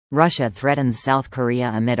Russia threatens South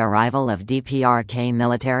Korea amid arrival of DPRK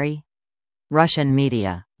military? Russian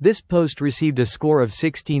media. This post received a score of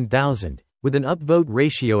 16,000, with an upvote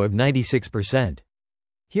ratio of 96%.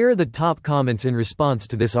 Here are the top comments in response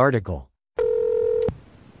to this article.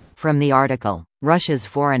 From the article, Russia's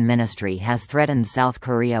foreign ministry has threatened South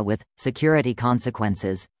Korea with security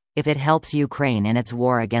consequences if it helps Ukraine in its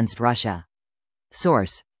war against Russia.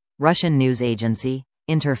 Source: Russian news agency,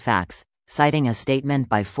 Interfax, citing a statement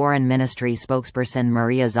by Foreign Ministry spokesperson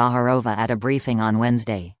Maria Zakharova at a briefing on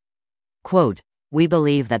Wednesday. Quote, "We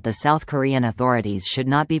believe that the South Korean authorities should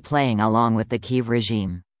not be playing along with the Kyiv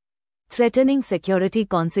regime." Threatening security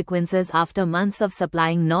consequences after months of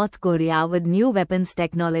supplying North Korea with new weapons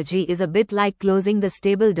technology is a bit like closing the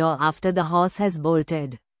stable door after the horse has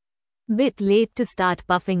bolted. Bit late to start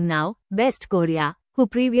puffing now. Best Korea, who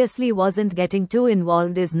previously wasn't getting too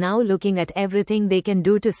involved, is now looking at everything they can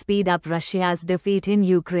do to speed up Russia's defeat in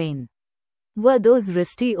Ukraine. Were those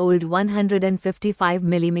risky old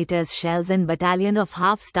 155mm shells and battalion of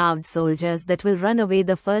half-starved soldiers that will run away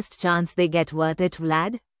the first chance they get worth it,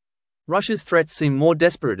 Vlad? Russia's threats seem more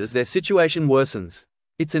desperate as their situation worsens.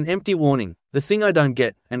 It's an empty warning. The thing I don't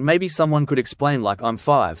get, and maybe someone could explain like I'm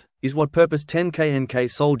 5, is what purpose 10K NK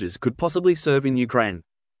soldiers could possibly serve in Ukraine.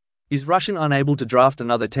 Is Russia unable to draft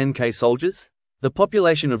another 10K soldiers? The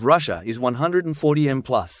population of Russia is 140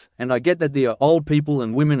 plus, and I get that there are old people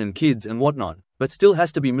and women and kids and whatnot, but still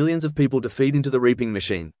has to be millions of people to feed into the reaping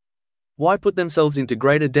machine. Why put themselves into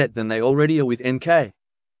greater debt than they already are with NK?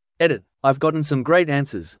 Edit. I've gotten some great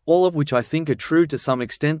answers, all of which I think are true to some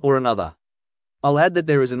extent or another. I'll add that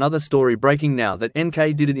there is another story breaking now that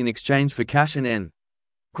NK did it in exchange for cash and N.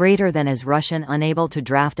 Greater than is Russian unable to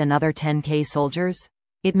draft another 10K soldiers?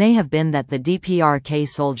 It may have been that the DPRK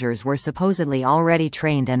soldiers were supposedly already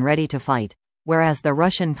trained and ready to fight, whereas the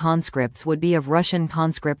Russian conscripts would be of Russian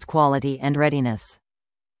conscript quality and readiness.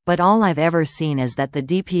 But all I've ever seen is that the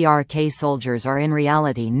DPRK soldiers are in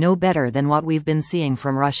reality no better than what we've been seeing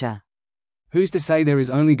from Russia. Who's to say there is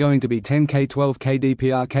only going to be 10K 12K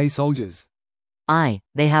DPRK soldiers?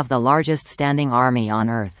 They have the largest standing army on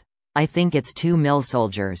Earth. I think it's 2 mil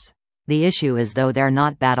soldiers. The issue is though they're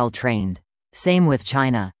not battle-trained. Same with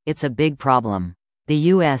China, it's a big problem.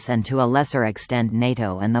 The US and to a lesser extent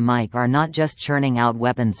NATO and the MIC are not just churning out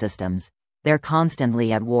weapon systems, they're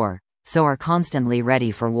constantly at war, so are constantly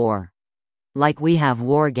ready for war. Like we have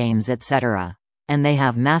war games etc. And they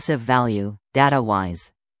have massive value,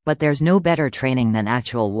 data-wise. But there's no better training than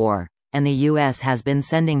actual war, and the US has been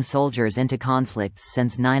sending soldiers into conflicts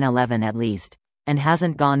since 9/11 at least, and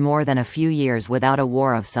hasn't gone more than a few years without a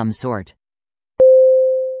war of some sort.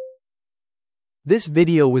 This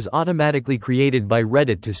video was automatically created by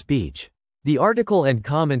Reddit to speech. The article and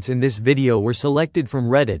comments in this video were selected from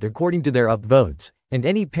Reddit according to their upvotes, and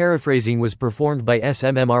any paraphrasing was performed by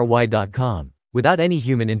smmry.com, without any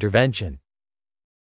human intervention.